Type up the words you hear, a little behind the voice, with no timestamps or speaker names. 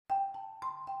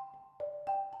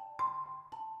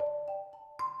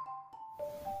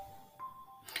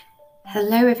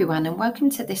Hello everyone and welcome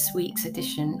to this week's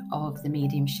edition of the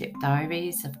Mediumship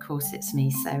Diaries. Of course it's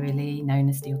me, Sarah Lee, known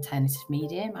as the Alternative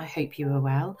Medium. I hope you are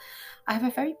well. I have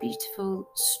a very beautiful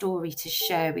story to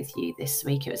share with you this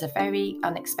week. It was a very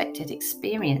unexpected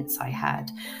experience I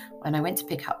had when I went to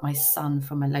pick up my son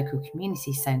from a local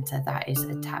community centre that is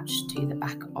attached to the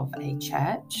back of a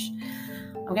church.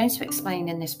 I'm going to explain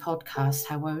in this podcast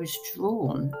how I was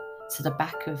drawn to the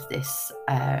back of this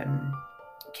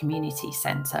community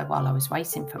centre while I was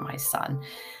waiting for my son,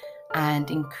 and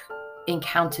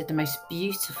encountered the most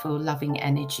beautiful, loving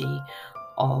energy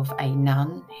of a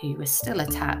nun who was still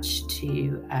attached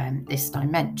to this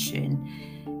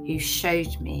dimension, who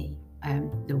showed me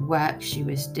the work she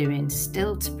was doing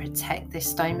still to protect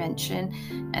this dimension,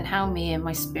 and how me and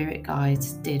my spirit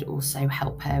guides did also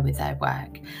help her with their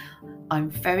work. I'm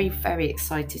very, very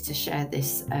excited to share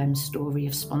this story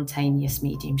of spontaneous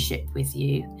mediumship with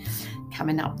you.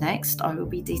 Coming up next, I will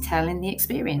be detailing the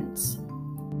experience.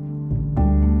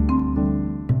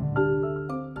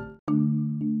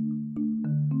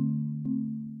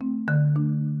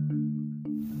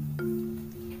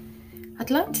 I'd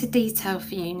like to detail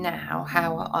for you now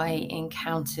how I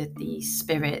encountered the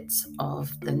spirit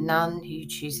of the nun who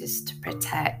chooses to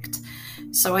protect.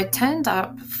 So I turned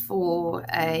up for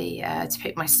to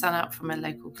pick my son up from a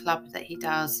local club that he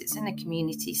does. It's in a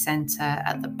community centre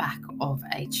at the back of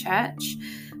a church.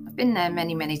 I've been there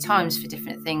many, many times for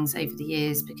different things over the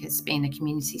years, because being a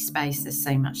community space, there's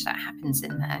so much that happens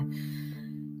in there.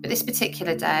 But this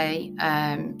particular day,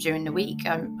 during the week,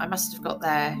 I must have got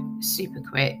there super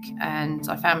quick, and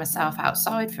I found myself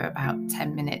outside for about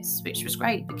 10 minutes, which was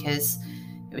great because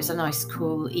it was a nice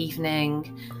cool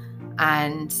evening,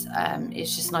 and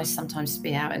it's just nice sometimes to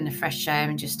be out in the fresh air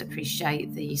and just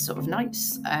appreciate the sort of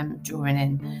nights drawing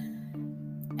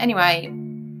in. Anyway,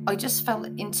 I just felt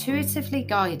intuitively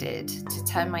guided to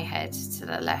turn my head to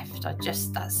the left.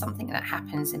 That's something that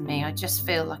happens in me. I just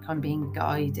feel like I'm being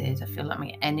guided. I feel like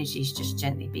my energy is just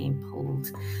gently being pulled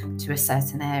to a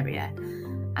certain area.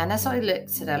 And as I look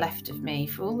to the left of me,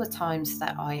 for all the times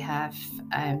that I have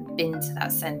been to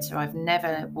that centre, I've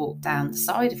never walked down the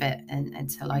side of it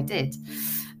until I did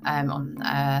on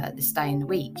this day in the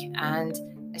week. And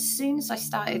as soon as I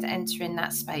started entering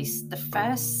that space, the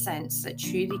first sense that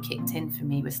truly kicked in for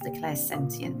me was the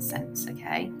clairsentient sense,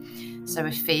 okay? So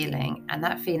a feeling, and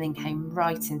that feeling came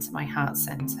right into my heart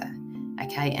centre,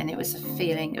 okay? And it was a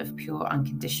feeling of pure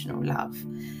unconditional love.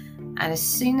 And as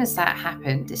soon as that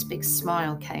happened, this big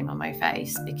smile came on my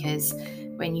face, because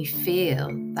when you feel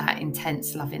that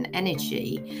intense loving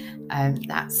energy,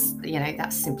 that's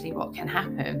simply what can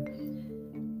happen.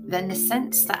 Then the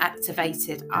sense that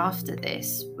activated after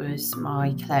this was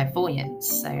my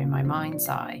clairvoyance, so my mind's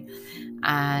eye.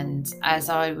 And as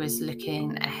I was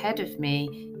looking ahead of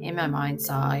me, in my mind's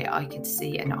eye, I could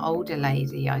see an older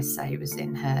lady, I say was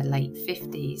in her late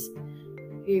 50s,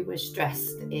 who was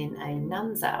dressed in a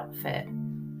nun's outfit.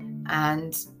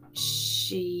 And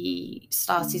she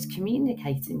started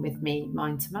communicating with me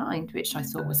mind to mind, which I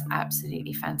thought was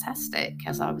absolutely fantastic,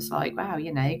 because I was like, wow,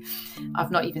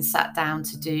 I've not even sat down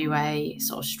to do a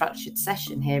sort of structured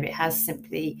session here. It has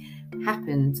simply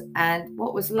happened. And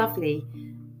what was lovely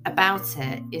about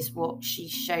it is what she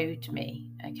showed me,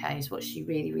 okay, is what she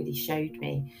really, really showed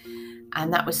me.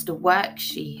 And that was the work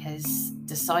she has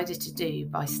decided to do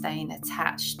by staying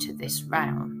attached to this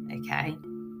realm, okay?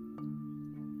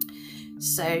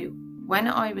 So when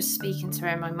I was speaking to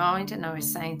her in my mind, and I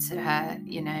was saying to her,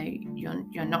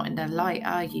 you're not in the light,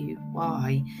 are you?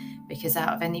 Why? Because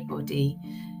out of anybody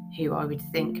who I would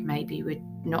think maybe would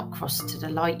not cross to the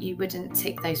light, you wouldn't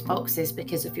tick those boxes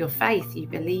because of your faith. You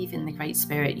believe in the Great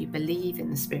Spirit, you believe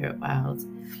in the spirit world.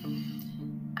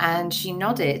 And she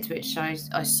nodded, which I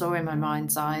saw in my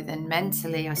mind's eye. Then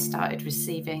mentally I started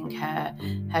receiving her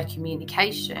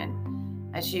communication.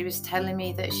 And she was telling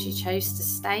me that she chose to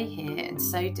stay here, and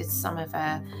so did some of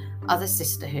her other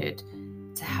sisterhood,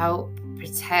 to help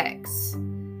protect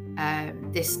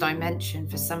this dimension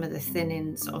for some of the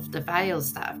thinnings of the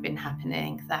veils that have been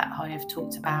happening, that I have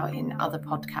talked about in other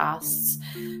podcasts,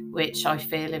 which I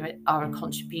feel are a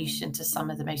contribution to some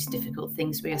of the most difficult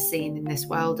things we are seeing in this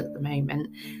world at the moment,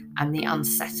 and the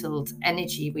unsettled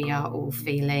energy we are all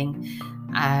feeling,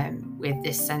 with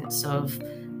this sense of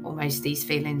almost these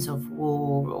feelings of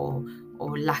war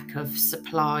or lack of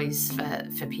supplies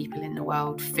for people in the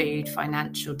world, food,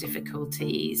 financial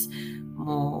difficulties,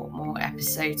 more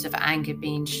episodes of anger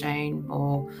being shown,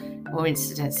 more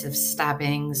incidents of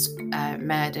stabbings,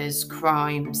 murders,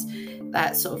 crimes.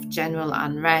 that sort of general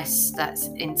unrest that's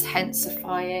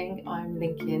intensifying. I'm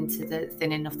linking to the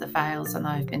thinning of the veils, and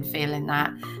I've been feeling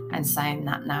that and saying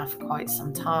that now for quite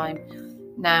some time.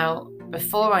 Now,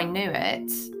 before I knew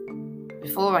it,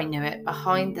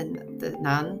 behind the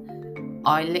nun,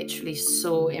 I literally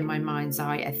saw in my mind's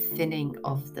eye a thinning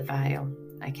of the veil.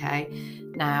 Okay.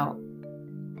 Now,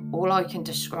 all I can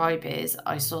describe is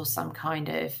I saw some kind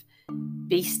of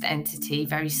beast entity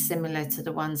very similar to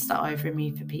the ones that I've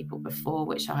removed for people before,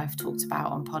 which I've talked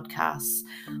about on podcasts,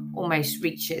 almost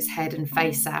reach its head and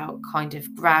face out, kind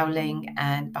of growling,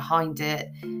 and behind it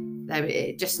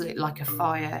just looked like a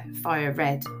fire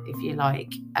red, if you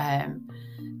like,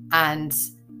 and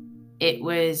it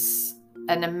was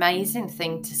an amazing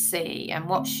thing to see. And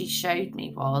what she showed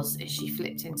me is she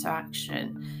flipped into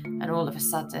action, and all of a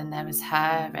sudden there was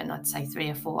her and I'd say 3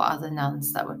 or 4 other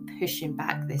nuns that were pushing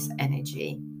back this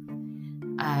energy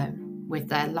with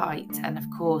their light. And of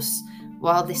course,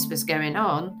 while this was going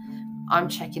on, I'm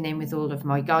checking in with all of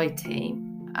my guide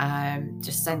team,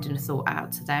 just sending a thought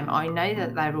out to them. I know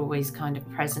that they're always kind of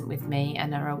present with me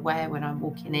and are aware when I'm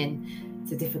walking in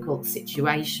to difficult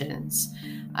situations.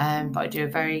 But I do a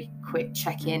very quick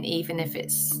check-in, even if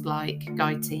it's like,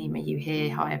 guide team, are you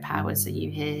here? Higher powers, are you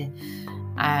here?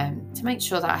 To make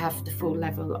sure that I have the full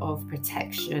level of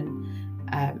protection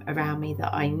around me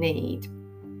that I need.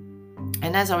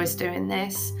 And as I was doing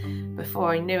this,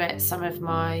 before I knew it, some of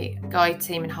my guide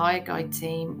team and higher guide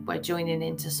team were joining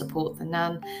in to support the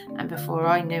nun. And before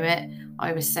I knew it,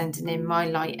 I was sending in my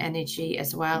light energy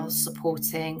as well,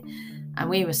 supporting. And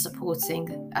we were supporting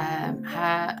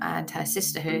her and her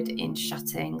sisterhood in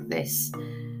shutting this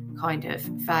kind of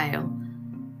veil.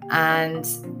 And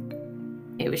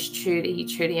it was truly,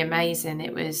 truly amazing.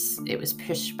 It was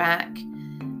pushed back,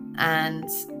 and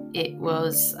it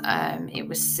was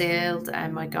sealed.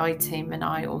 And my guide team and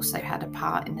I also had a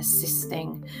part in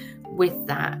assisting with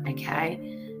that. Okay,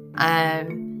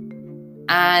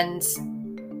 and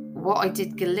what I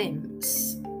did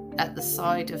glimpse at the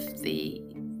side of the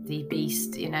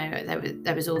beast,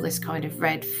 there was all this kind of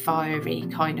red, fiery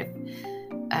kind of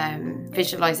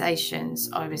visualizations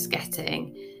I was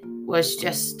getting, was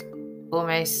just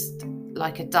almost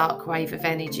like a dark wave of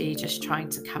energy just trying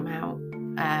to come out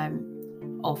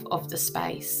of the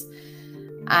space.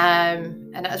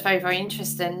 And that was very, very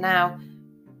interesting. Now,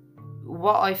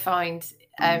 what I find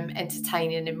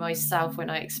entertaining in myself when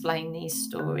I explain these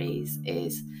stories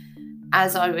is,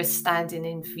 as I was standing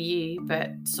in view,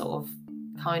 but sort of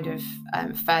kind of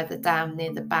further down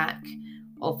near the back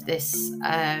of this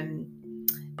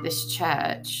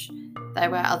church, there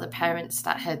were other parents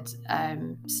that had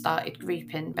started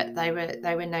grouping, but they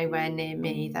were nowhere near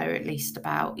me. They were at least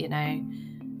about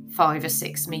 5 or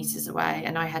 6 meters away,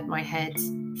 and I had my head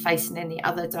facing in the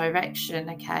other direction.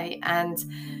 Okay, and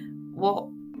what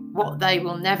they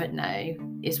will never know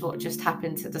is what just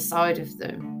happened to the side of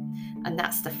them. And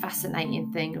that's the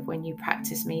fascinating thing of when you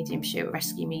practice mediumship,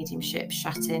 rescue mediumship,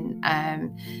 shutting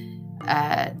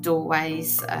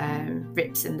doorways,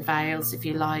 rips in the veils, if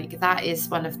you like. That is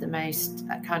one of the most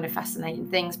kind of fascinating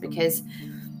things, because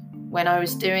when I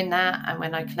was doing that and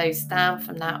when I closed down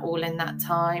from that, all in that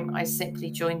time, I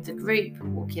simply joined the group,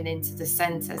 walking into the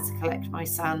centre to collect my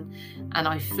son, and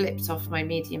I flipped off my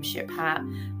mediumship hat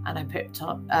and I put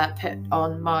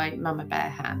on my Mama Bear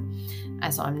hat,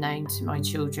 as I'm known to my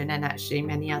children, and actually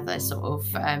many other sort of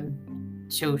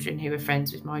children who are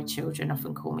friends with my children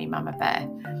often call me Mama Bear.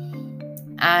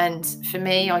 And for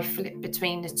me, I flipped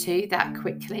between the two that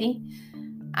quickly,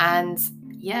 and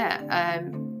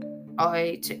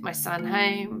I took my son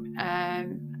home,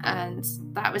 and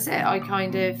that was it. I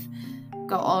kind of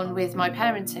got on with my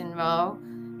parenting role,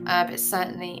 but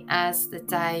certainly as the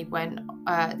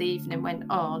evening went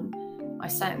on, I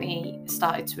certainly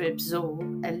started to absorb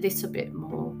a little bit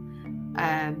more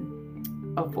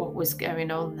of what was going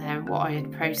on there and what I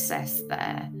had processed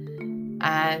there.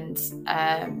 And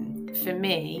for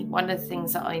me, one of the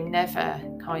things that I never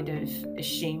kind of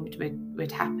assumed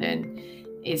would happen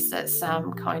is that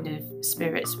some kind of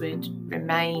spirits would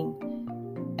remain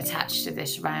attached to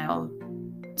this realm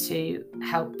to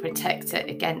help protect it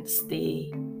against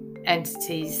the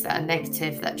entities that are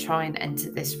negative that try and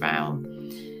enter this realm.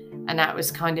 And that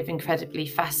was kind of incredibly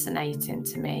fascinating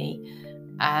to me.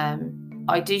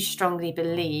 I do strongly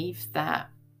believe that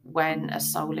when a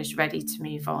soul is ready to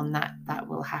move on, that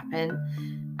will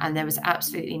happen. And there was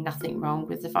absolutely nothing wrong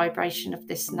with the vibration of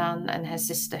this nun and her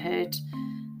sisterhood.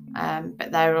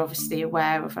 But they're obviously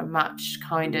aware of a much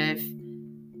kind of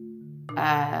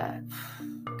I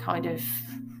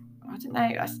don't know,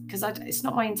 because it's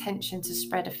not my intention to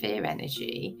spread a fear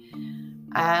energy,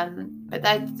 But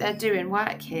they're doing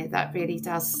work here that really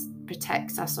does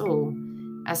protect us all,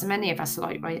 as many of us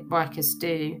light workers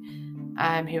do,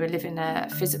 who are living a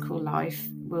physical life,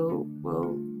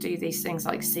 will do these things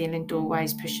like sealing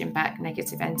doorways, pushing back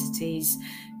negative entities,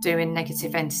 doing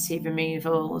negative entity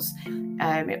removals.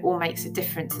 It all makes a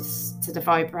difference to the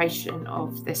vibration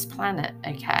of this planet,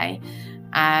 okay?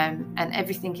 And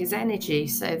everything is energy,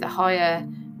 so the higher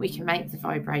we can make the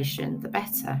vibration, the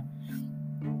better.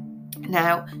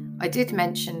 Now, I did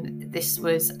mention this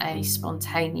was a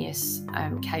spontaneous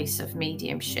case of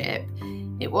mediumship.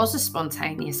 It was a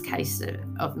spontaneous case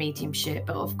of mediumship,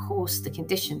 but of course the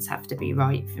conditions have to be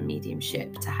right for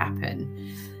mediumship to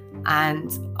happen.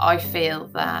 And I feel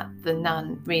that the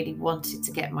nun really wanted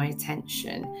to get my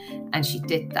attention, and she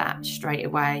did that straight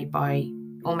away by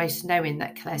almost knowing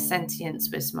that clairsentience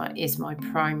is my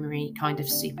primary kind of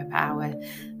superpower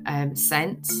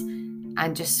sense,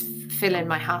 and just filling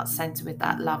my heart center with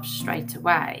that love straight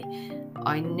away.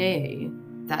 I knew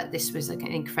that this was an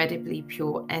incredibly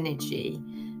pure energy,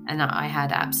 and that I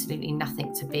had absolutely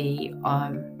nothing to be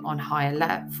on high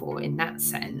alert for in that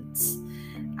sense,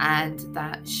 and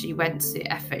that she went to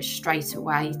effort straight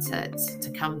away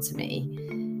to come to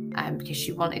me, because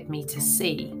she wanted me to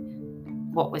see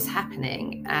what was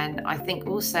happening, and I think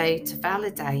also to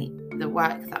validate the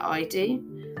work that I do,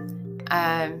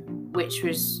 which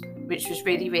was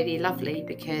really, really lovely,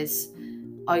 because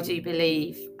I do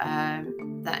believe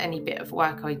that any bit of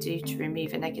work I do to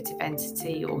remove a negative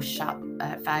entity or shut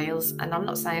veils, and I'm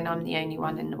not saying I'm the only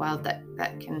one in the world that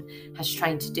has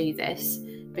trained to do this,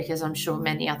 because I'm sure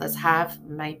many others have.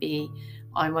 Maybe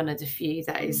I'm one of the few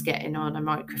that is getting on a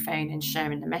microphone and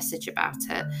sharing the message about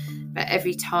it. But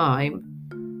every time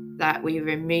that we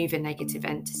remove a negative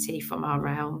entity from our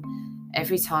realm,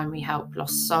 every time we help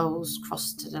lost souls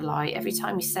cross to the light, every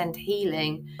time we send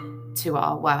healing to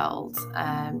our world,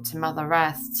 to Mother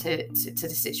Earth, to the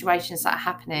situations that are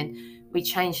happening, we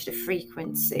change the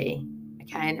frequency,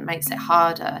 okay? And it makes it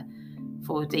harder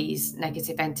for these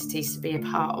negative entities to be a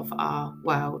part of our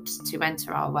world, to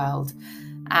enter our world.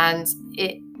 And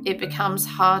it becomes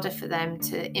harder for them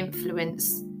to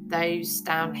influence those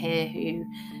down here who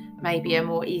maybe are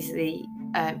more easily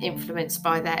influenced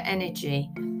by their energy.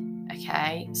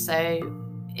 Okay, so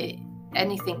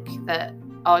anything that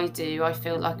I do, I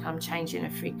feel like I'm changing a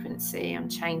frequency, I'm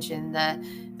changing the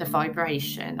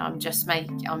vibration. I'm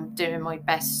doing my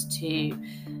best to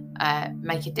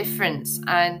make a difference.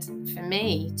 And for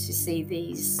me to see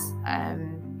these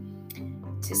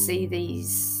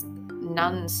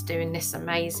nuns doing this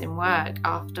amazing work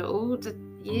after all the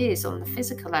years on the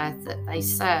physical earth that they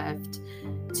served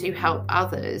to help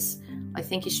others, I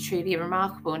think is truly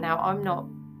remarkable. Now, I'm not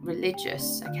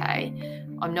religious, okay?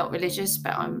 I'm not religious,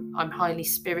 but I'm highly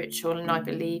spiritual, and I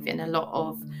believe in a lot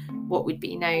of what would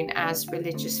be known as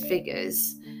religious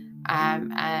figures.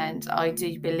 And I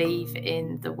do believe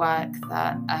in the work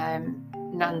that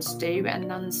nuns do and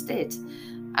nuns did.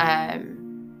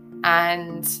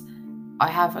 And I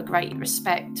have a great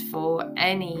respect for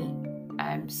any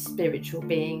spiritual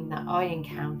being that I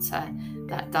encounter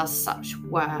that does such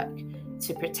work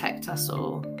to protect us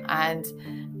all. And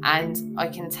I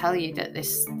can tell you that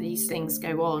these things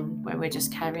go on when we're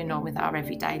just carrying on with our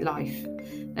everyday life.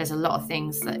 There's a lot of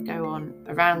things that go on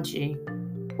around you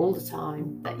all the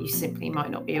time that you simply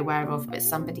might not be aware of, but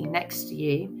somebody next to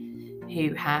you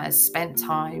who has spent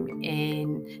time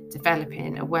in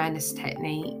developing awareness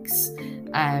techniques,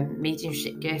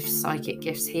 mediumship gifts, psychic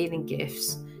gifts, healing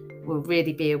gifts, will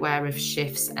really be aware of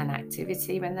shifts and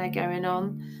activity when they're going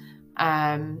on.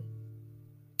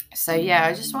 So yeah,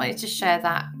 I just wanted to share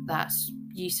that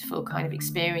beautiful kind of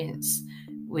experience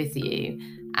with you,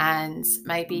 and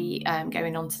maybe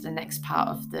going on to the next part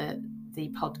of the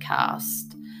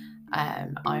podcast,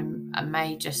 I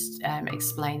may just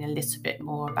explain a little bit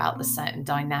more about the certain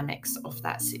dynamics of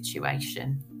that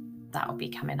situation. That will be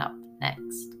coming up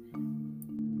next.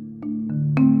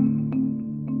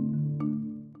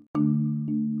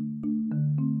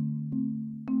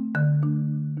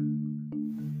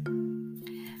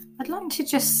 I'd like to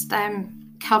just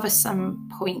cover some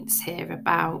points here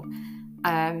about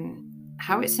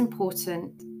how it's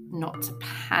important not to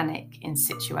panic in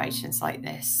situations like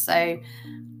this. So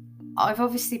I've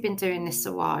obviously been doing this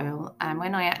a while, and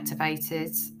when I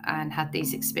activated and had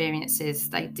these experiences,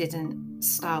 they didn't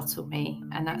startle me,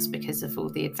 and that's because of all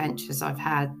the adventures I've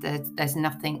had. There's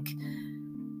nothing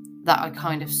that I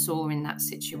kind of saw in that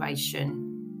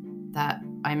situation that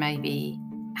I maybe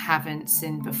haven't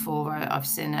seen before. I've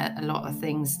seen a lot of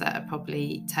things that have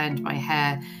probably turned my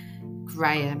hair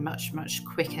grayer much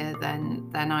quicker than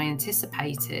I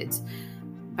anticipated.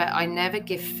 but I never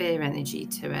give fear energy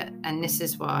to it. And this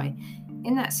is why.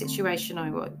 In that situation I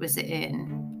was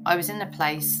in, I was in a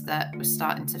place that was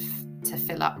starting to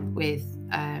fill up with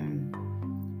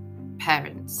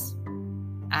parents.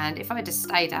 And if I'd have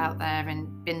stayed out there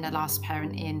and been the last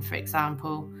parent in, for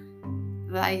example,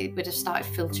 they would have started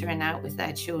filtering out with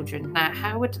their children. Now,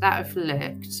 how would that have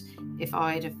looked if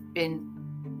I'd have been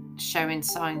showing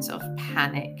signs of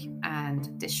panic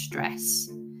and distress?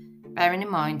 Bearing in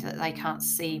mind that they can't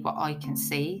see what I can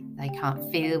see, they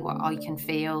can't feel what I can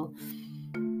feel,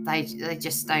 they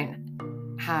just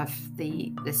don't have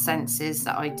the senses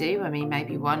that I do. I mean,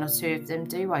 maybe one or two of them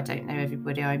do. I don't know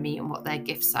everybody I meet and what their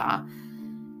gifts are.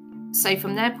 So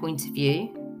from their point of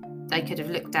view, they could have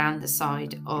looked down the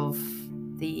side of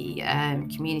the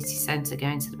community centre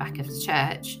going to the back of the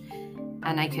church,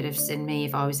 and they could have seen me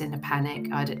if I was in a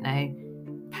panic, I don't know,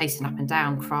 pacing up and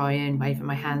down, crying, waving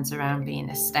my hands around, being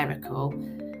hysterical.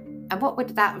 And what would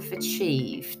that have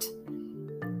achieved?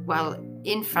 Well,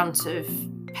 in front of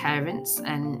parents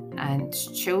and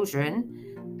children,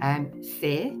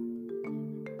 fear,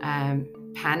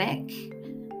 panic,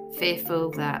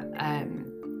 fearful that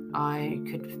I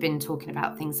could have been talking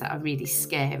about things that are really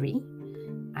scary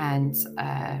and,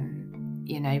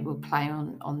 will play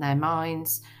on their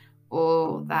minds,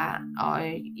 or that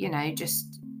I,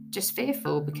 just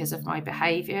fearful because of my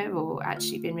behaviour, or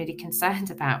actually been really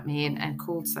concerned about me and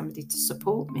called somebody to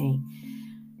support me.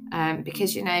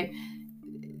 Because,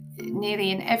 nearly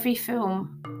in every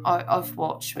film I've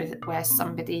watched where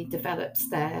somebody develops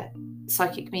their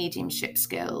psychic mediumship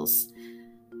skills,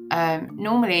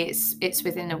 normally it's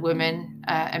within a woman,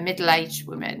 a middle-aged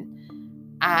woman,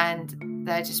 and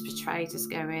they're just portrayed as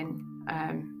going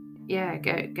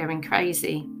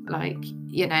crazy,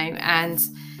 and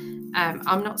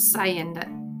I'm not saying that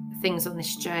things on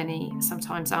this journey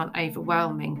sometimes aren't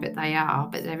overwhelming, but they are.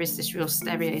 But there is this real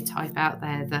stereotype out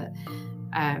there that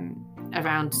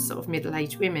around sort of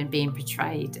middle-aged women being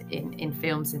portrayed in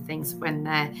films and things when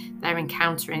they're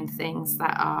encountering things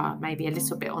that are maybe a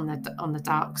little bit on the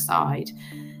dark side,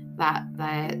 that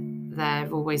they're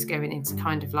always going into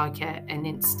kind of like an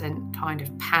instant kind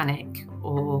of panic,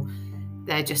 or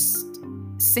they're just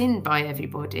seen by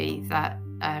everybody that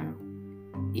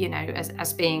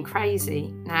as being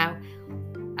crazy. Now,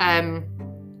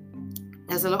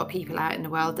 there's a lot of people out in the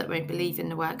world that won't believe in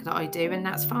the work that I do, and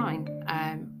that's fine.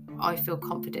 I feel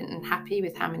confident and happy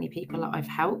with how many people that I've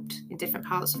helped in different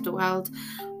parts of the world.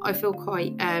 I feel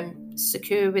quite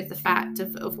secure with the fact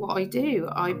of what I do.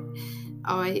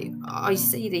 I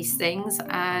see these things,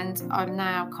 and I'm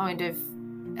now kind of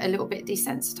a little bit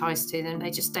desensitized to them. They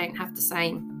just don't have the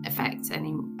same effect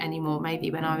anymore.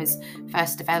 Maybe when I was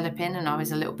first developing and I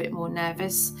was a little bit more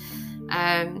nervous,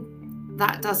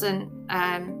 that doesn't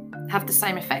have the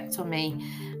same effect on me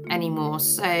anymore.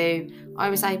 So I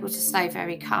was able to stay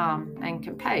very calm and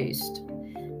composed.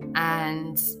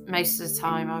 And most of the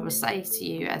time I will say to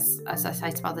you, as I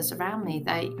say to others around me,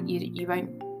 that you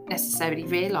won't necessarily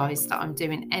realise that I'm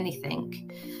doing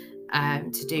anything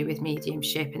to do with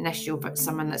mediumship unless you're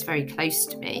someone that's very close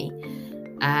to me.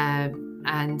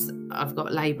 And I've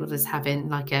got labelled as having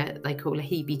they call a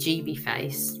heebie-jeebie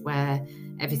face, where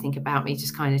everything about me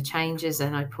just kind of changes,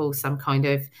 and I pull some kind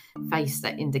of face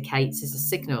that indicates as a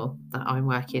signal that I'm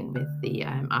working with the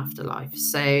afterlife.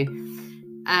 So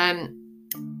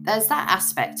there's that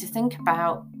aspect to think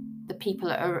about, the people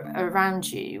that are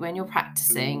around you when you're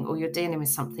practicing or you're dealing with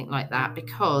something like that,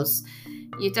 because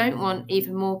you don't want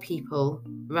even more people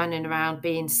running around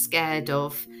being scared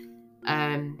of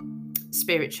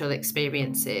spiritual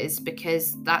experiences,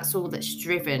 because that's all that's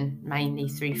driven mainly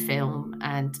through film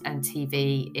and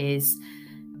TV is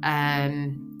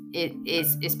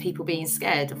people being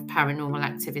scared of paranormal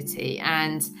activity.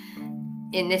 And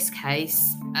in this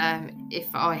case,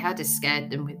 if I had scared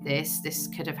them with this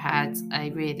could have had a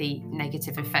really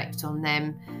negative effect on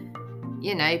them,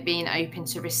 being open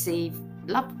to receive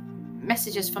love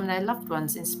messages from their loved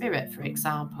ones in spirit, for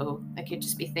example. They could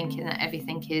just be thinking that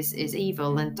everything is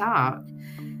evil and dark.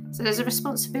 So there's a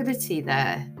responsibility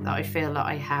there that I feel that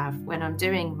I have when I'm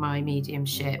doing my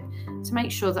mediumship, to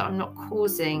make sure that I'm not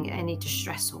causing any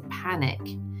distress or panic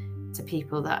to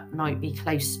people that might be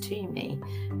close to me.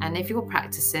 And if you're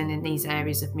practicing in these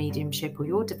areas of mediumship, or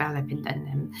you're developing in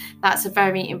them, that's a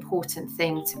very important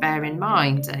thing to bear in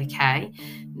mind. Okay,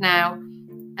 now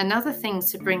another thing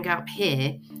to bring up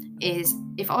here is,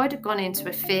 if I'd have gone into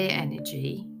a fear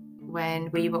energy when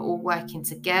we were all working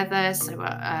together, so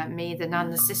me, the nun,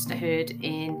 the sisterhood,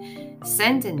 in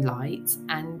sending light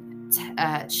and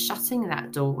shutting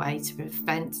that doorway to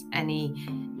prevent any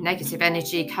negative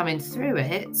energy coming through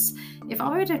it, if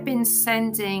I would have been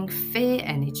sending fear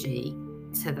energy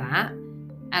to that,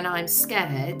 and I'm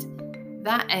scared,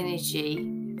 that energy,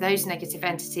 those negative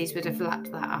entities would have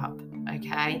lapped that up.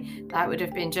 Okay, that would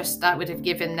have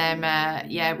given them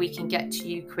we can get to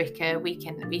you quicker, we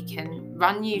can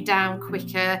run you down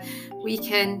quicker, we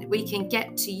can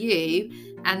get to you.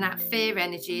 And that fear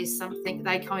energy is something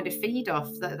they kind of feed off,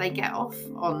 that they get off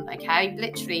on. Okay,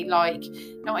 literally, like,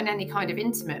 not in any kind of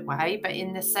intimate way, but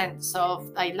in the sense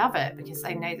of they love it because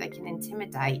they know they can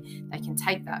intimidate, they can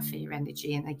take that fear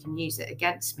energy and they can use it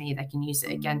against me, they can use it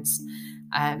against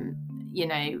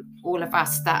all of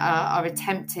us that are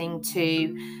attempting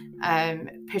to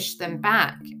push them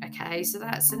back. Okay, so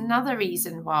that's another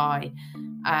reason why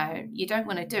you don't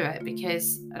want to do it,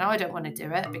 and I don't want to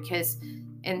do it, because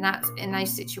in those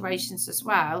situations as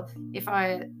well, if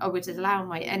I would allow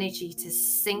my energy to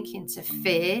sink into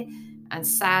fear and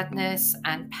sadness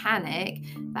and panic,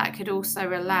 that could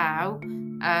also allow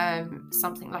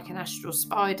something like an astral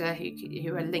spider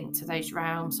who are linked to those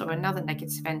realms, or another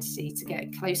negative entity, to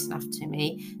get close enough to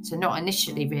me to not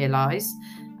initially realise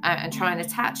and try and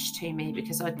attach to me,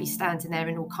 because I'd be standing there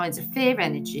in all kinds of fear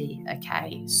energy.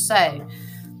 Okay, so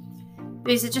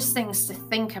these are just things to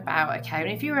think about. Okay, and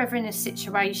if you're ever in a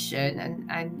situation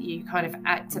and you kind of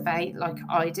activate like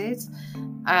I did,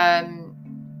 and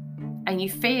you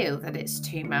feel that it's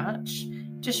too much,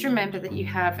 just remember that you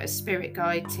have a spirit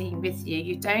guide team with you.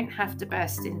 You don't have to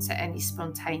burst into any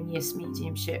spontaneous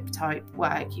mediumship type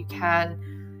work. You can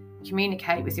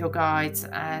communicate with your guides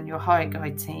and your higher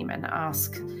guide team and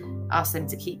ask them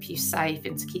to keep you safe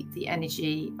and to keep the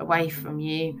energy away from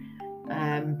you,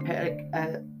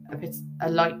 put a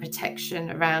light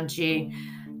protection around you,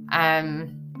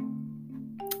 and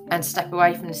step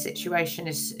away from the situation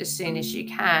as soon as you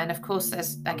can. Of course,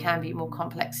 there can be more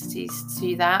complexities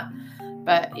to that,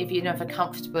 but if you're never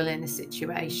comfortable in a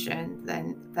situation,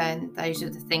 then those are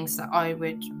the things that I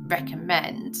would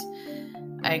recommend.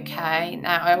 Okay,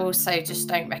 now I also just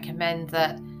don't recommend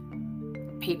that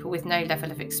people with no level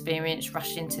of experience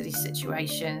rush into these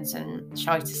situations and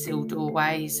try to seal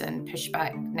doorways and push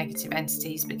back negative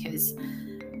entities, because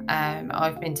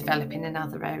I've been developing in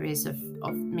other areas of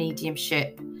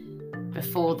mediumship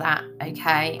before that.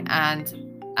 Okay,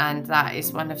 and that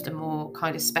is one of the more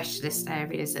kind of specialist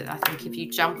areas that I think if you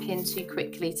jump in too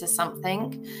quickly to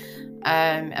something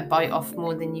and bite off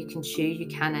more than you can chew, you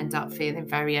can end up feeling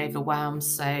very overwhelmed.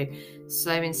 So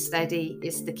slow and steady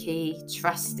is the key,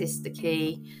 trust is the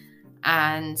key.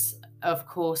 And of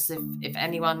course, if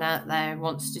anyone out there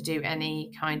wants to do any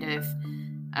kind of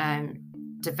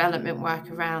development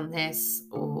work around this,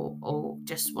 or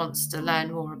just wants to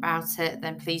learn more about it,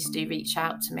 then please do reach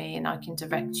out to me and I can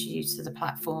direct you to the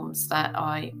platforms where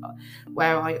I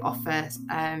offer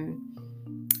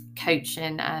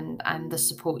coaching and the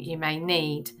support you may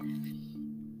need.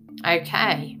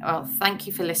 Okay, well, thank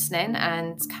you for listening,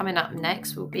 and coming up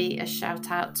next will be a shout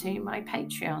out to my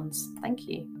Patreons. Thank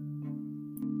you.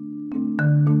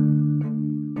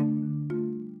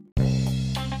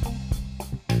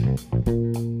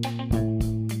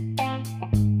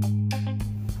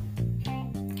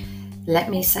 Let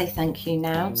me say thank you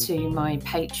now to my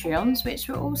Patreons, which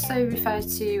were also referred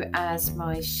to as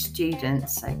my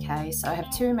students. Okay, so I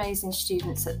have two amazing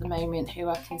students at the moment who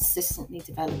are consistently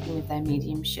developing with their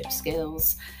mediumship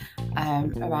skills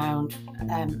around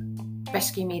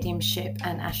rescue mediumship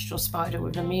and astral spider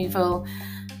removal.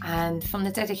 And from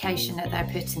the dedication that they're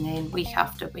putting in week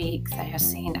after week, they are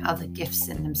seeing other gifts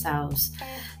in themselves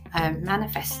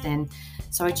manifesting.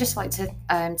 So I'd just like to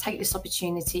take this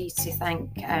opportunity to thank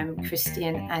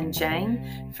Christian and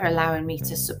Jane for allowing me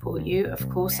to support you. Of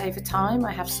course, over time,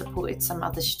 I have supported some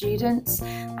other students,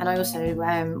 and I also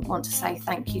want to say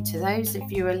thank you to those of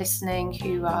you who are listening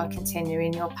who are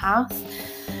continuing your path.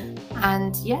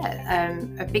 And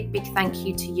a big thank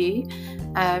you to you.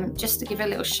 Just to give a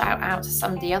little shout out to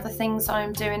some of the other things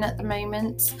I'm doing at the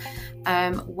moment.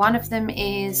 One of them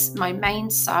is my main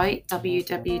site,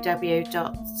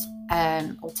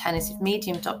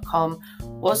 www.alternativemedium.com,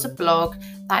 was a blog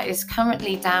that is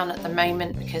currently down at the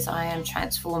moment because I am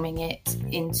transforming it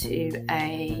into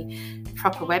a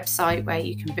proper website where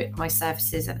you can book my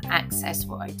services and access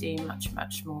what I do much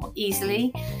more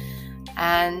easily.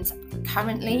 And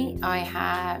currently I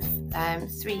have 3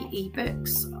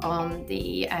 ebooks on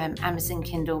the Amazon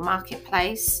Kindle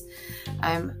marketplace.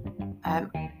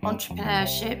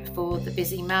 Entrepreneurship for the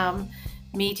busy mum,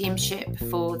 mediumship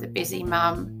for the busy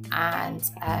mum,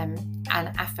 and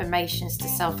affirmations to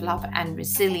self-love and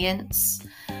resilience.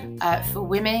 for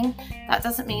women. That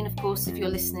doesn't mean, of course, if you're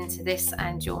listening to this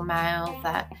and you're male,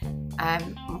 that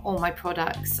all my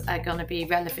products are going to be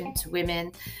relevant to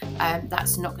women.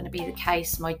 That's not going to be the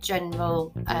case. My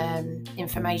general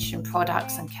information,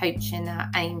 products and coaching are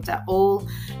aimed at all.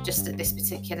 Just at this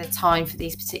particular time for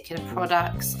these particular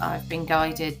products, I've been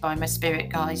guided by my spirit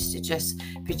guides to just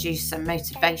produce some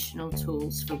motivational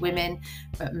tools for women,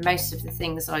 but most of the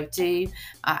things I do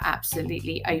are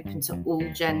absolutely open to all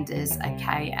genders,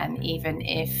 okay? And even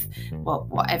if,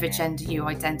 whatever gender you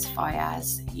identify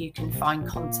as, you can find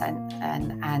content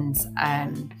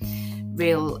and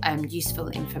real useful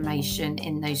information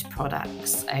in those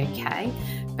products, okay?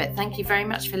 But thank you very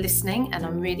much for listening, and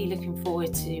I'm really looking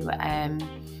forward to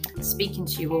speaking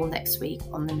to you all next week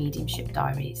on the Mediumship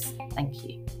Diaries. Thank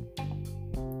you.